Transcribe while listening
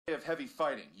of heavy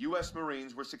fighting, U.S.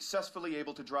 Marines were successfully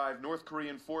able to drive North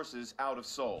Korean forces out of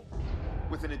Seoul.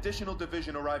 With an additional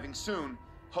division arriving soon,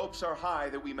 hopes are high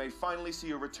that we may finally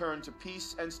see a return to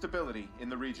peace and stability in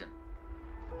the region.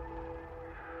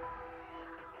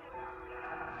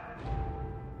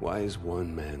 Why is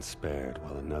one man spared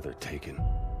while another taken?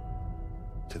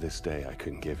 To this day, I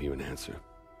couldn't give you an answer.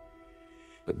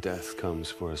 But death comes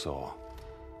for us all.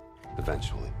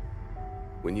 Eventually.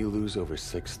 When you lose over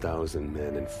 6,000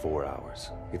 men in 4 hours,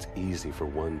 it's easy for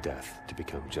one death to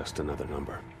become just another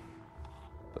number.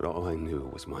 But all I knew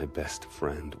was my best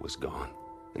friend was gone,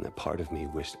 and that part of me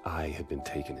wished I had been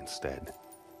taken instead.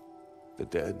 The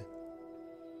dead,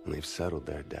 and they've settled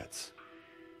their debts.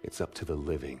 It's up to the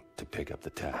living to pick up the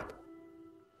tab.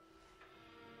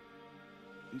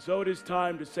 And so it is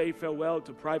time to say farewell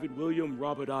to Private William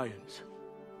Robert Irons,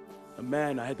 a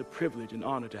man I had the privilege and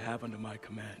honor to have under my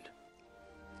command.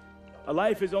 A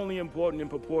life is only important in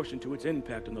proportion to its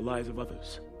impact on the lives of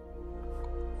others.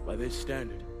 By this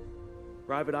standard,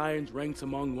 Private Irons ranks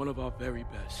among one of our very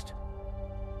best.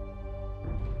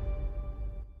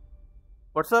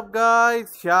 What's up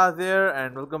guys, Shaz here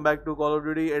and welcome back to Call of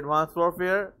Duty Advanced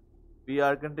Warfare. We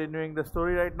are continuing the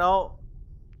story right now.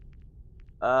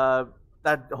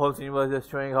 That whole scene was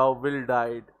just showing how Will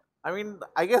died. I mean,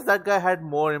 I guess that guy had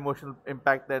more emotional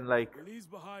impact than like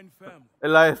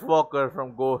Elias Walker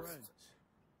from Ghost.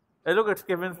 Hey look, it's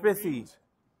Kevin Spacey.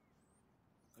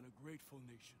 And a grateful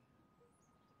nation.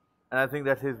 And I think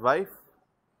that's his wife.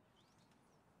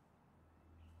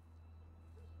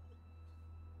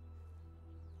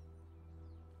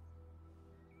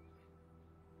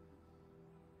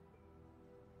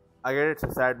 I get it's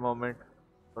a sad moment,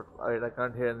 but I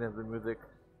can't hear any of the music.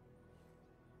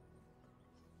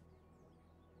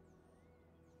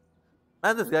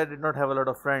 And this guy did not have a lot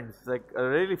of friends, like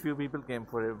really few people came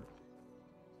for him.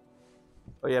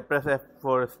 Oh yeah, press F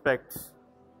for respects.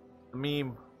 The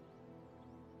meme.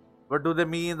 What do they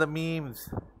mean, the memes?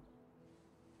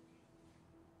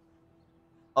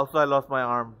 Also I lost my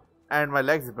arm, and my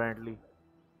legs apparently.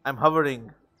 I'm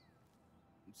hovering.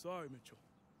 I'm sorry, Mitchell.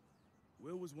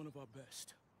 Will was one of our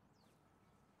best.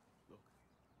 Look,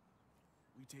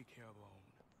 we take care of our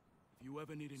own. If you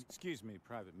ever need any... Excuse me,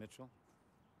 Private Mitchell.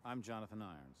 I'm Jonathan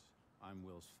Irons. I'm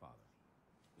Will's father.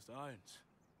 Mr. Irons,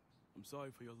 I'm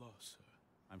sorry for your loss, sir.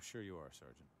 I'm sure you are,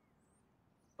 Sergeant.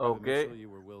 Okay. Private Mitchell, you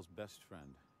were Will's best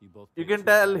friend. You can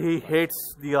tell he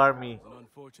hates the army. It's an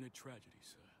unfortunate tragedy,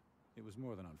 sir. It was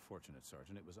more than unfortunate,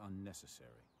 Sergeant. It was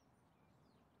unnecessary.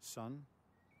 Son,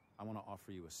 I want to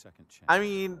offer you a second chance. I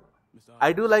mean,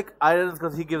 I do like Irons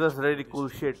because he gives us really cool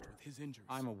shit.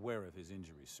 I'm aware of his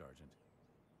injuries, Sergeant.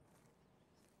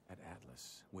 At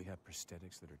Atlas, we have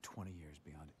prosthetics that are 20 years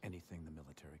beyond anything the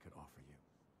military could offer you.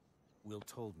 Will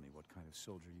told me what kind of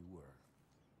soldier you were.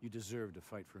 You deserve to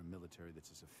fight for a military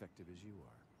that's as effective as you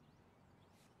are.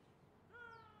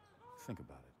 Think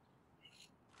about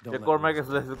it. The Cormac is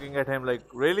looking at him like,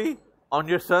 really? On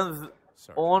your son's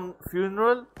own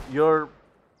funeral? You're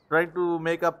trying to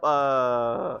make up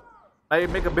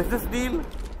make a business deal?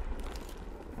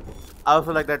 I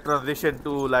also like that transition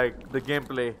to like the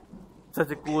gameplay.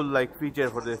 Such a cool like feature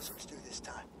for this. Let's do this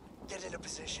time. Get into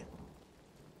position.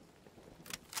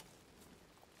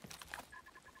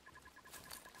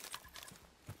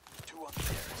 Two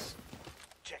upstairs.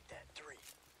 Check that. 3.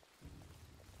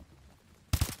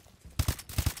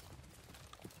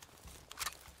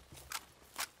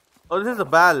 Oh, this is a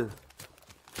ball.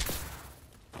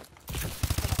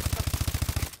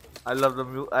 I love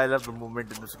the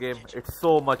movement in this game. It's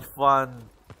so much fun.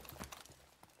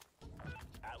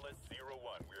 Atlas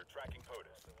 01, we are tracking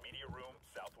POTUS. Media room,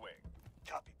 south wing.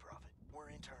 Copy, Prophet. We're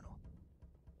internal.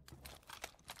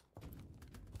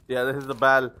 Yeah, this is the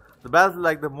BAL. The BAL is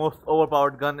like the most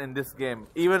overpowered gun in this game.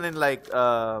 Even in like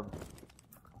the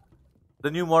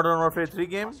new Modern Warfare 3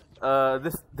 game,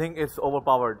 this thing is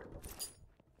overpowered.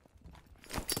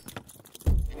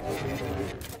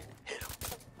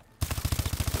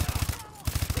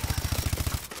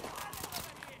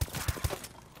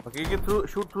 Okay, you can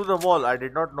shoot through the wall. I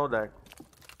did not know that.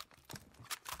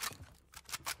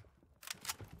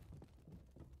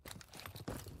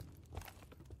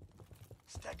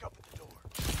 Stack up at the door.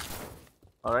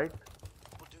 Alright.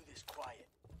 We'll do this quiet.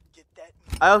 Get that.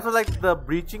 I also like the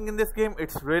breaching in this game.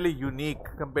 It's really unique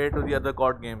compared to the other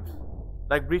COD games.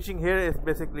 Like breaching here is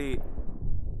basically...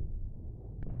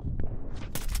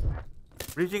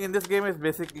 Breaching in this game is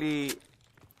basically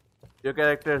your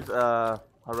character's, how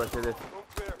do I say this?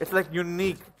 It's like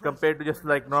unique compared to just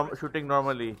like shooting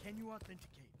normally.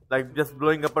 Like just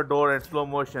blowing up a door in slow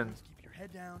motion.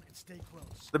 Head down and stay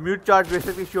close. The mute charge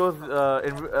basically shows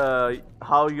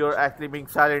how you're actually being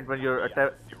silent when you're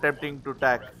attempting to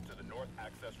attack. To the north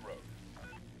access road.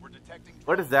 We're detecting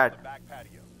What is that? on the back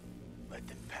patio. Let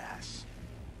them pass.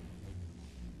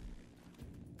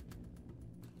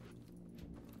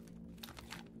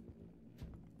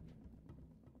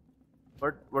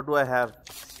 What do I have?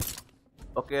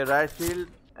 Okay, riot shield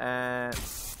and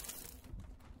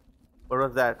what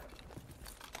was that?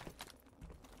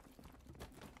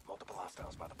 Multiple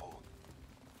hostiles by the pool.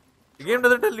 The game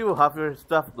doesn't tell you half your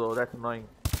stuff though, that's annoying.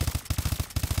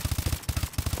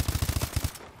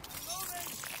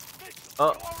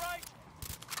 Oh,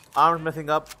 arms messing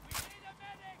up.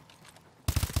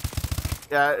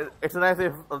 Yeah, it's nice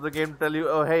of the game to tell you,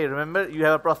 oh hey, remember you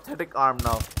have a prosthetic arm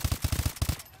now.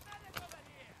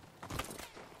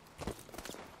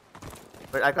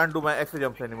 But I can't do my extra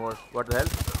jumps anymore. What the hell?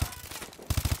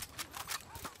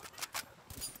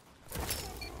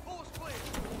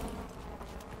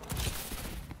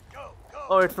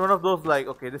 Oh, it's one of those like,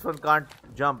 okay, this one can't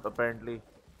jump apparently.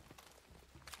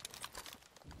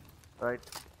 Right.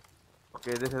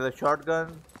 Okay, this is a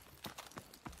shotgun.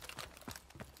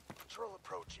 Patrol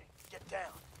approaching. Get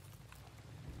down.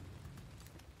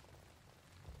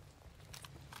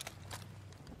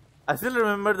 I still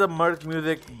remember the Merc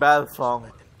Music Bell song.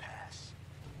 Let them pass.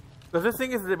 Because this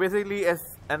thing is basically an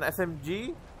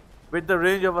SMG with the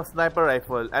range of a sniper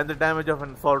rifle and the damage of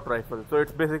an assault rifle. So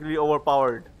it's basically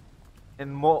overpowered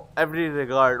in every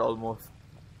regard almost.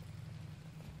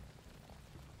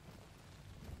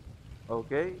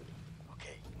 Okay.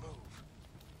 Okay, move.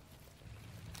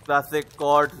 Classic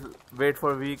chords, wait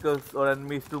for vehicles or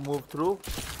enemies to move through.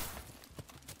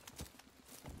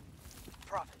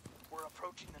 Prophet, we're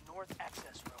approaching the north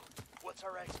access road. What's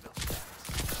our exfil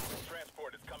status?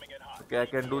 Transport is coming in hot. Okay, I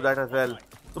can do that as well.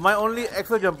 So my only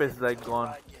extra jump is like gone.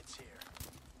 Ride gets here.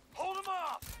 Hold him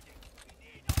off!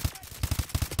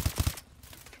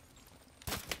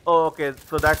 Oh, okay,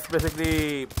 so that's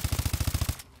basically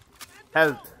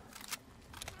health.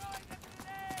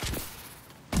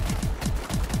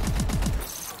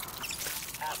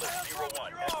 Atlas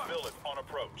 01, Exfil is on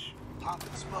approach. Pop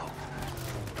and smoke.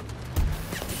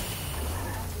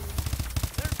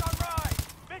 There's our ride!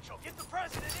 Mitchell, get the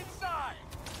president inside!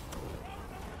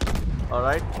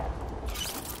 Alright.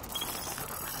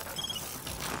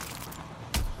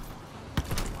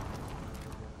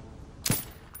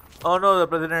 Oh no, the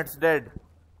president's dead.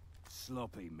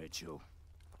 Sloppy, Mitchell.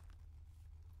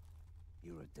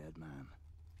 You're a dead man.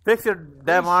 Fix your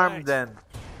damn arm then.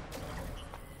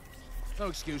 No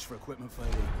excuse for equipment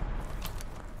failure.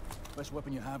 Best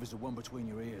weapon you have is the one between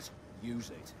your ears.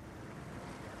 Use it.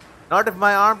 Not if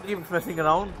my arm keeps messing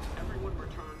around. Everyone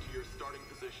return to your starting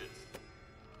positions.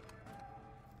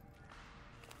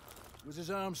 It was his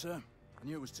arm, sir. I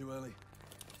knew it was too early.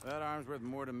 That arm's worth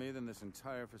more to me than this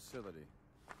entire facility.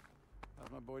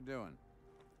 How's my boy doing?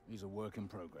 He's a work in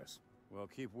progress. Well,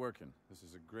 keep working. This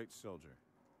is a great soldier.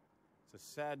 It's a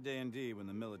sad day indeed when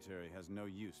the military has no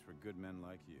use for good men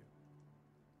like you.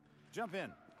 Jump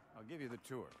in. I'll give you the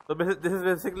tour. So this is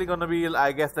basically gonna be,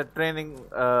 I guess, the training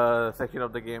section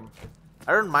of the game.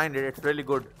 I don't mind it. It's really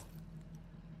good.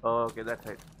 Oh, okay, that's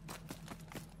right.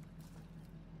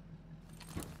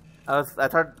 I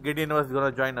thought Gideon was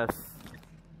gonna join us,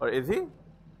 or is he?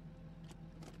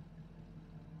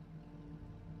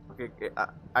 Okay,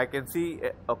 I can see.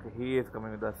 Okay, he is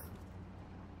coming with us.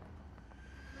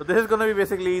 So this is gonna be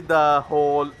basically the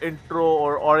whole intro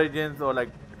or origins or like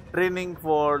training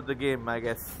for the game, I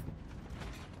guess.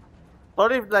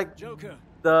 Sorry if like Joker,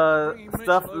 the bringing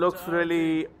stuff Mitchell looks over to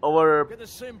really over, get the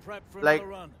sim prep for like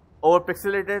another run. over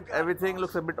pixelated. Everything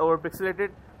looks a bit over pixelated.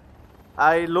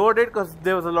 I lowered it because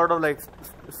there was a lot of like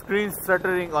screen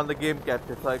stuttering on the game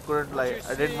capture, so I couldn't like,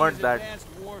 I didn't want that.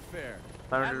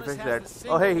 I wanted to fix that.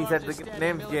 Oh hey, he said the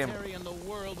name's game. In the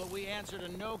world, but we answer to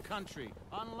no country.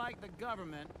 Unlike the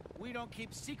government, we don't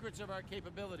keep secrets of our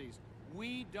capabilities.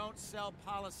 We don't sell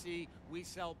policy, we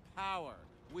sell power.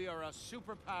 We are a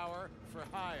superpower for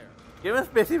hire. Kevin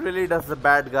Spacey really does the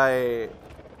bad guy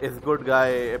is good guy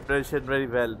impression very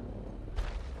well.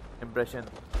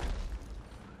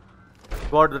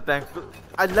 God, the tanks.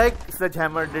 I like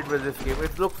Sledgehammer did with this game.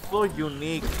 It looks so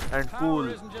unique and cool.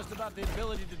 Power isn't just about the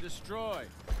ability to destroy.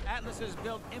 Atlas has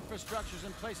built infrastructures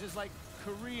in places like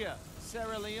Korea,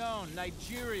 Sierra Leone,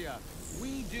 Nigeria.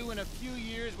 We do in a few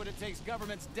years what it takes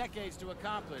governments decades to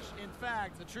accomplish. In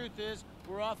fact, the truth is,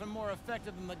 we're often more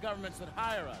effective than the governments that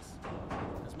hire us.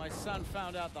 As my son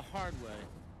found out the hard way.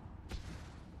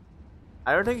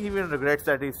 I don't think he even regrets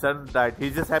that his son died.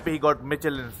 He's just happy he got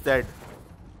Mitchell instead.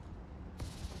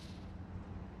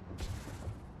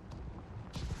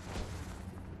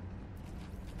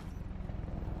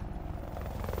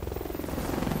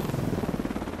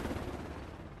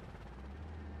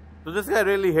 So this guy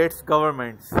really hates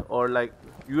governments, or like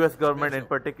US government in Mitchell.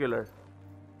 particular.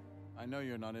 I know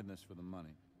you're not in this for the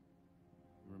money.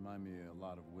 You remind me a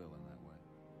lot of Will in that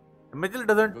way. Mitchell Go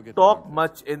doesn't get the talk breakfast.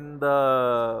 much in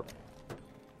the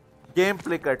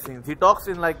gameplay cutscenes. He talks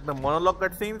in like the monologue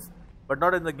cutscenes, but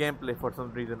not in the gameplay for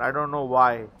some reason. I don't know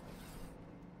why.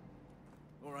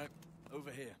 All right,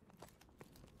 over here.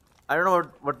 I don't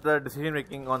know what the decision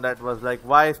making on that was. Like,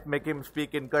 why make him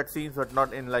speak in cutscenes but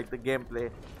not in like the gameplay?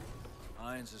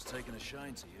 Irons has taken a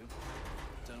shine to you.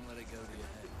 Don't let it go to your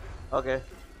head. Okay.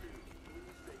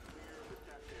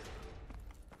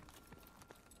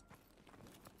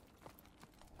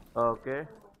 Okay.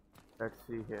 Let's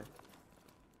see here.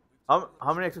 How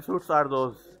many extra suits are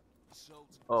those? Assault.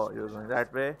 Oh, you're going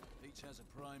that way. Each has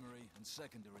a primary and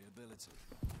secondary ability.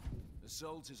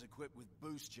 Assault is equipped with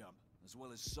boost jump, as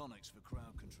well as sonics for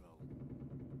crowd control.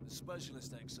 The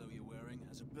specialist exo you're wearing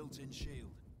has a built-in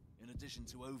shield, in addition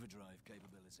to overdrive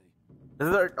capability.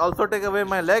 Does it also take away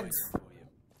my legs? For you.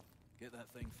 Get that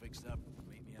thing fixed up and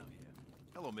meet me out here.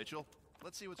 Hello, Mitchell.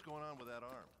 Let's see what's going on with that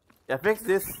arm. Yeah, fix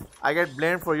this. I get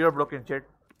blamed for your broken shit.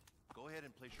 Go ahead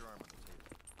and place your arm on the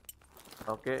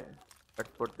table. Okay. Let's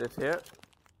put this here.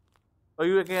 Oh,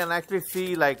 you can actually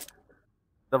see like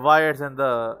the wires and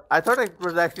the... I thought it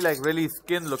was actually like really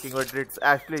skin looking, but it's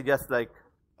actually just like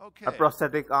Okay. a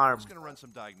prosthetic I'm arm. just going to run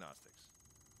some diagnostics.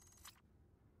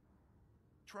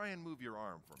 Try and move your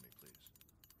arm for me, please.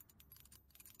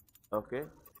 Okay.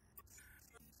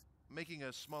 Making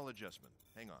a small adjustment.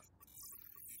 Hang on.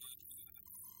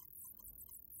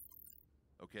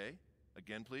 Okay.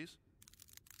 Again, please.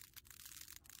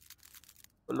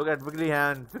 Look at wiggly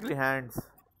hands, wiggly hands.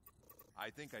 I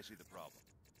think I see the problem.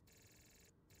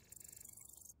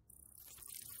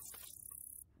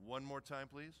 One more time,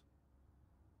 please.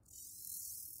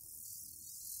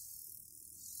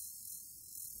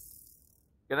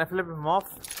 Can I flip him off?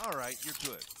 All right, you're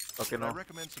good. Okay, But I no.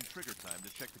 recommend some trigger time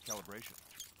to check the calibration.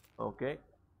 Okay.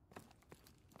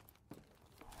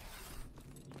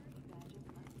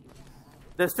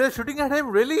 They're still shooting at him,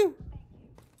 really?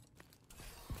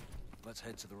 Let's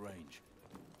head to the range.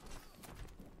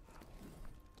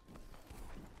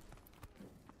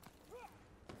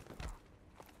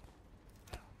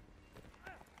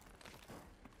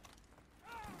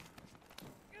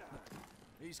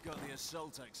 He's got the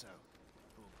assault exo.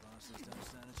 Poor bastards don't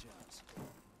stand a chance.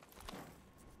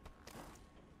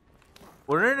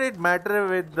 Wouldn't it matter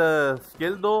with the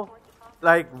skill though?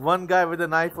 Like one guy with a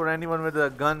knife or anyone with a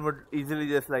gun would easily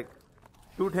just like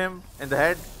shoot him in the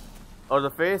head or the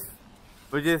face,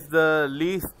 which is the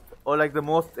least or like the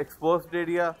most exposed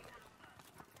area.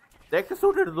 The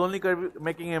exosuit is only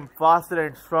making him faster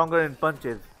and stronger in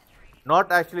punches,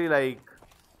 not actually like,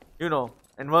 you know,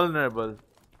 invulnerable.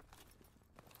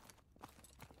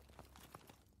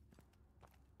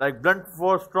 Like blunt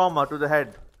force trauma to the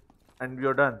head and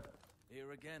you're done.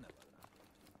 Here again,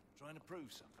 Alona. Trying to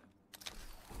prove something.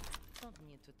 Don't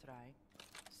need to try.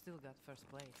 Still got first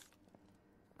place.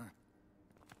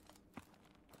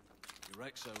 Your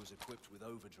exo is equipped with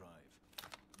overdrive.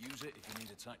 Use it if you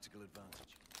need a tactical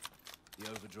advantage. The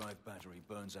overdrive battery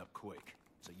burns out quick,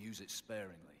 so use it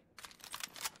sparingly.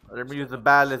 Let me use the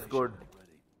ball is good.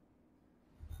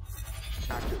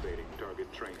 Activating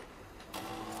target training.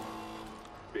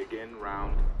 Begin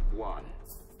round 1.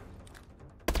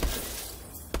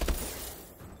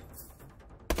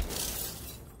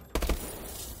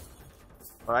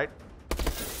 Alright.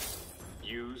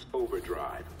 Use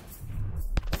overdrive.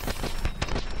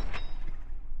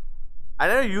 I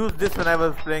never used this when I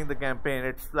was playing the campaign.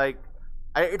 It's like,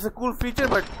 it's a cool feature,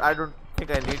 but I don't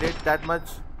think I need it that much.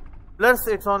 Plus,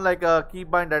 it's on like a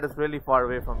keybind that is really far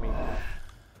away from me.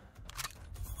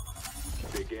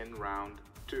 Begin round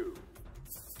 2.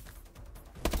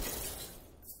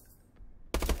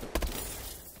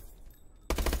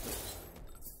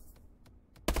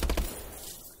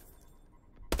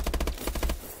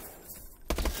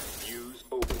 Use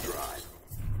overdrive.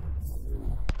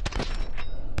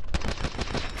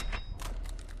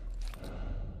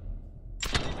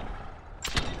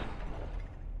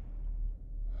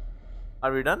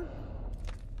 Are we done?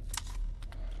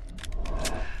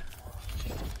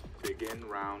 Begin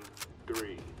round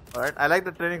 3. Alright, I like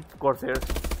the training course here.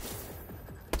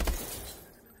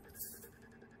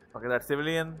 Okay, that's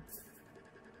civilian.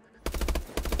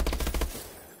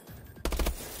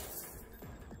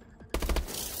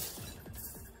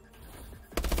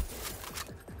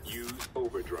 Use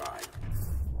overdrive.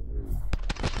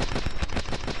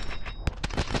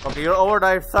 Okay, your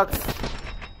overdrive sucks.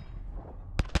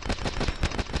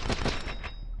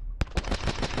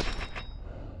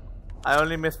 I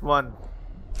only missed one.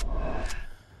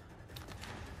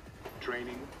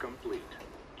 Training complete.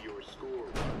 Your score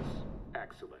was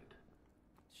excellent.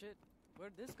 Shit,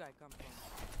 where'd this guy come from?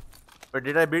 But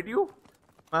did I beat you?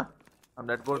 Huh? I'm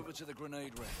that good. Over to the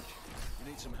grenade range. You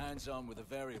need some hands-on with the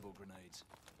variable grenades.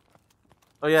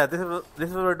 Oh yeah, this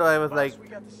is what I was like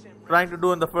trying to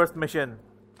do in the first mission.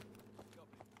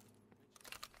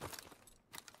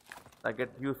 I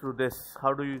get used to this.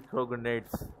 How do you throw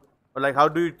grenades? Or like how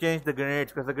do you change the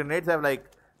grenades? Because the grenades have like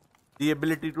the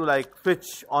ability to like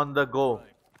switch on the go.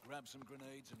 Right. Grab some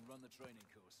grenades and run the training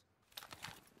course.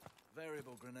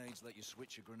 Variable grenades let you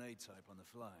switch your grenade type on the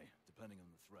fly, depending on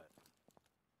the threat.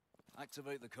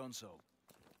 Activate the console.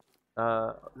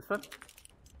 This one?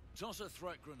 Toss a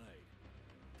threat grenade.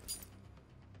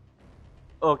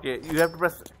 Okay, you have to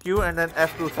press Q and then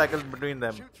F to cycle between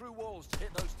them. Shoot through walls to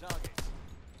hit those targets.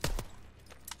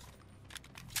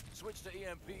 Switch to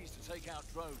EMPs to take out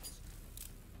drones.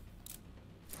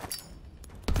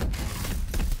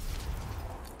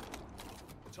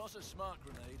 Toss a smart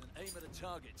grenade and aim at a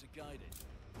target to guide it.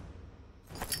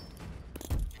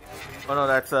 Oh no,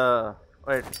 that's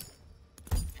wait.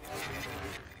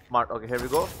 Smart. Okay, here we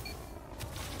go.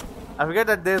 I forget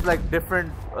that there's like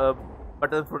different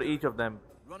buttons for each of them.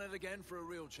 Run it again for a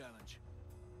real challenge.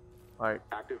 Alright.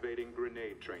 Activating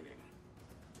grenade training.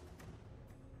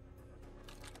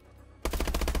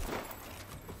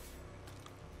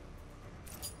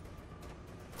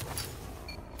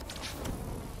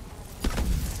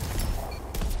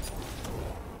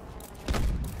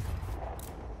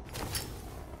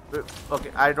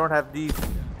 Okay, I don't have these.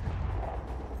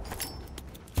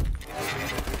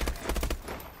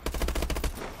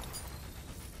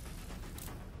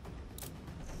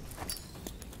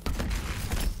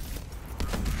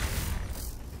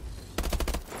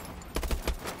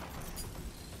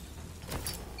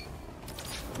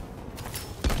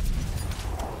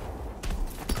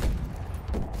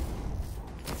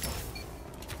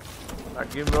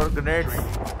 Give me more grenades.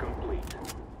 Complete.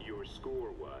 Your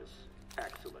score was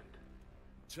excellent.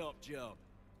 Top job.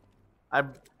 I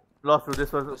lost to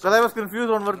this one because I was confused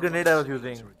on what grenade I was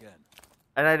using,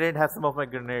 and I didn't have some of my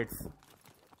grenades.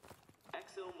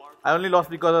 I only lost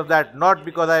because of that, not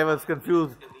because I was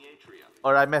confused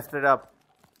or I messed it up.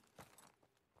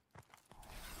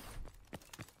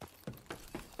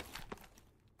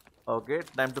 Okay,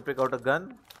 time to pick out a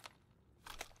gun.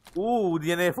 Ooh,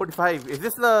 the NA-45. Is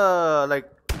this the, like...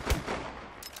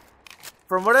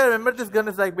 From what I remember, this gun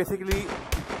is like basically...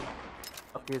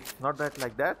 Okay, it's not that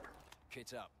like that.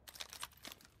 Kit up.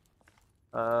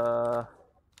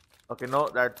 Okay, no,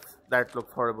 that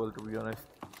looks horrible to be honest.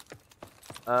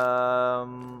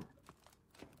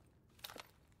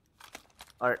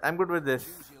 Alright, I'm good with this.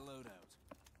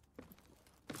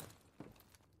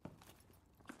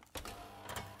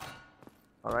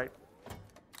 Alright.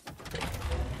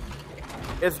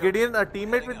 Is Gideon a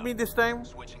teammate with me this time?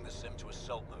 Switching the sim to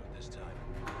assault mode this time.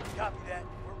 Copy that.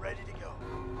 We're ready to go.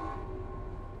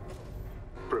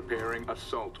 Preparing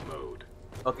assault mode.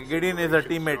 Okay, Gideon is a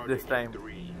teammate this time.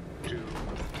 3, 2,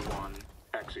 1,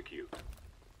 execute.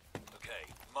 Okay,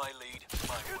 my lead,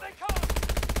 my Here way. they come!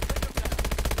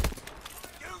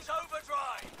 Use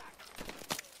overdrive!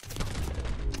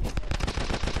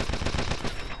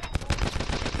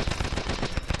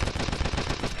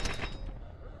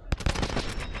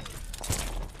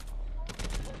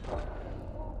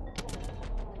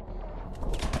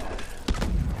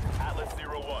 Atlas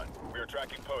 01, we are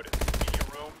tracking POTUS. Media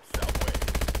room, southwest.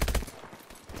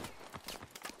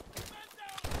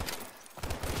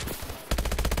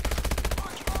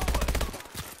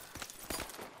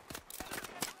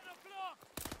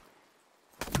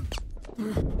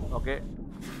 Okay.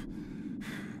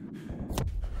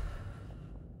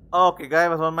 Okay, guy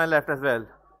was on my left as well.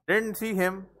 Didn't see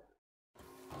him.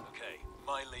 Okay,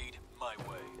 my lead, my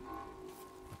way.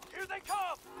 Here they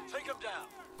come! Take him down.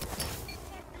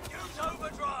 Use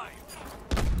overdrive!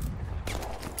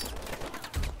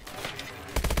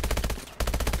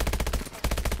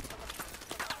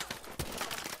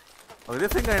 Okay,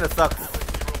 this thing kinda sucks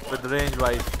with range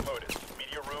wise. POTUS,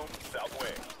 media room,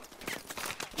 southwest.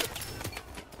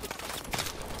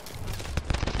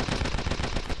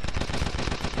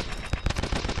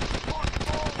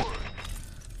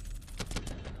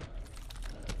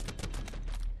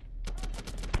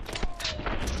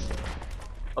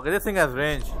 Okay, this thing has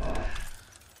range.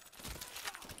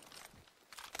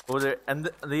 Oh, and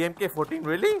the MK14,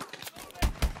 really?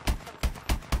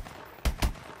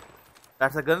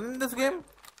 That's a gun in this game?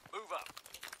 Move up.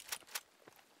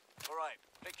 Alright,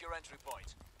 pick your entry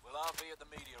point. We'll all be at the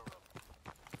media room.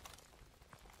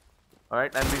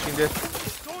 Alright, I'm reaching this.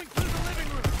 Going through the living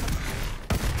room!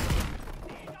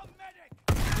 Need a medic!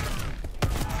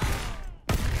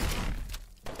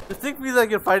 This thing feels like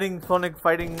you're fighting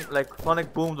like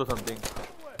sonic booms or something.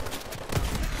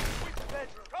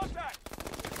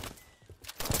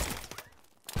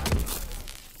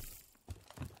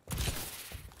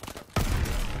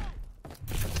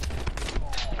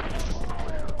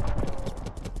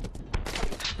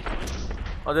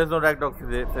 Oh, there's no ragdoll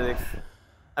physics.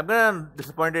 I'm kinda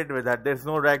disappointed with that. There's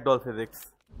no ragdoll physics.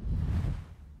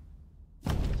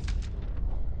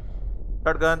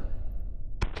 Shotgun.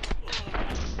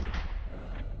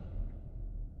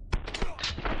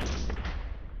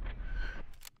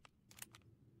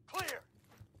 Clear.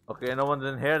 Okay, no one's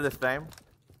in here this time.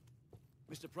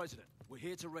 Mr. President, we're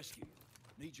here to rescue you.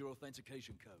 Need your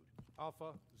authentication code.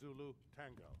 Alpha Zulu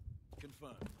Tango.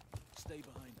 Confirmed. Stay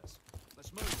behind us.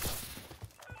 Let's move.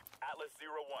 Atlas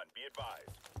 01, be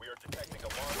advised. We are detecting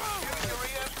alarm.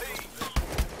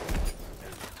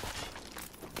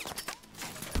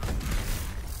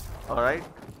 Alright.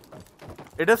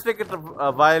 It does take it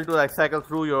a while to like cycle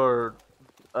through your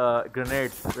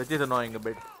grenades, which is annoying a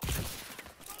bit.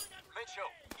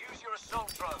 Mitchell, use your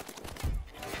assault drone.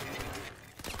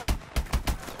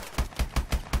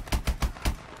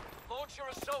 Launch your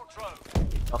assault drone.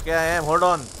 Okay, I am. Hold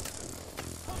on.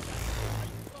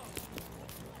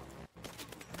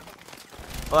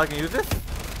 Oh, I can use this?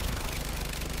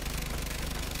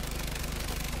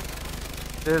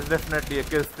 This is definitely a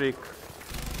kill streak.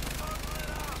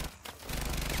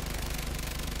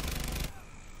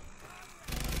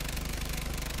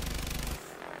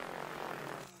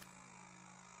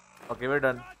 Okay, we're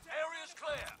done. Area's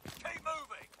clear. Keep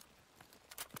moving.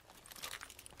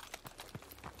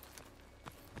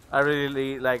 I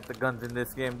really like the guns in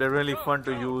this game. They're really fun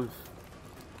to use.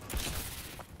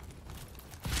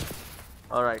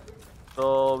 Alright,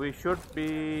 so we should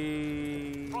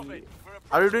be...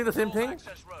 Are you doing the same thing?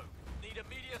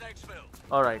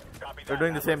 Alright, we're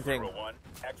doing the same thing.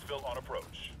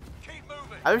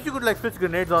 I wish you could like switch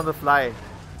grenades on the fly.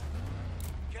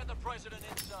 Get the president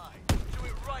inside. Do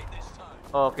it right this time.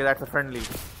 Oh, okay, that's a friendly.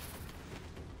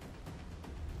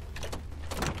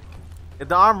 If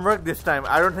the arm worked this time,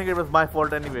 I don't think it was my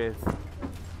fault anyways.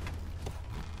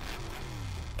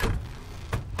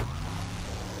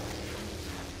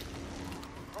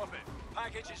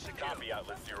 Copy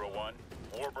Atlas 01.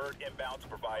 Warbird inbound to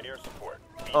provide air support.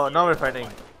 Oh, now we're fighting.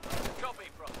 Copy,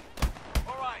 Prophet.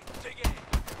 Alright, dig in.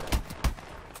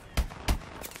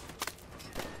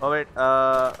 Oh wait,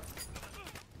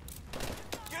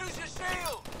 Use your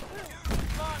shield! Use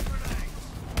fire grenades!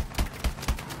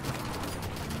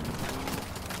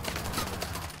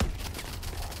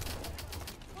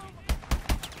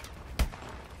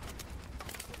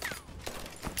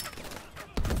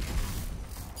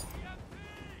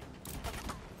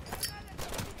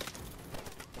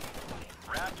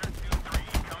 Raptor 2-3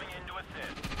 coming in to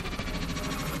assist.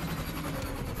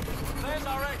 There's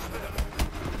our exfil.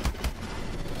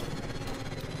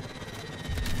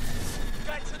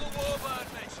 Get to the Warbird,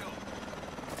 Mitchell.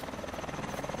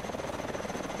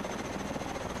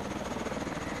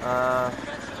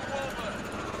 Get to the Warbird.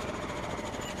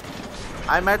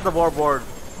 I'm at the warboard,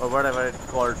 or whatever it's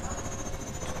called.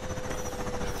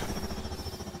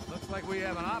 Looks like we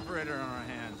have an operator on our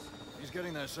hands. He's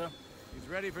getting there, sir. He's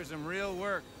ready for some real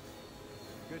work.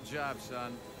 Good job,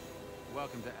 son.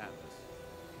 Welcome to Atlas.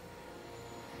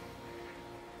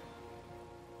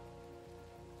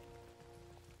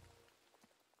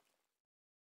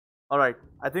 Alright,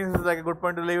 I think this is like a good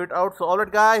point to leave it out. So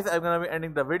alright guys, I'm gonna be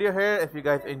ending the video here. If you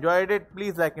guys enjoyed it,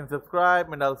 please like and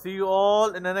subscribe, and I'll see you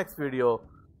all in the next video.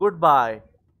 Goodbye.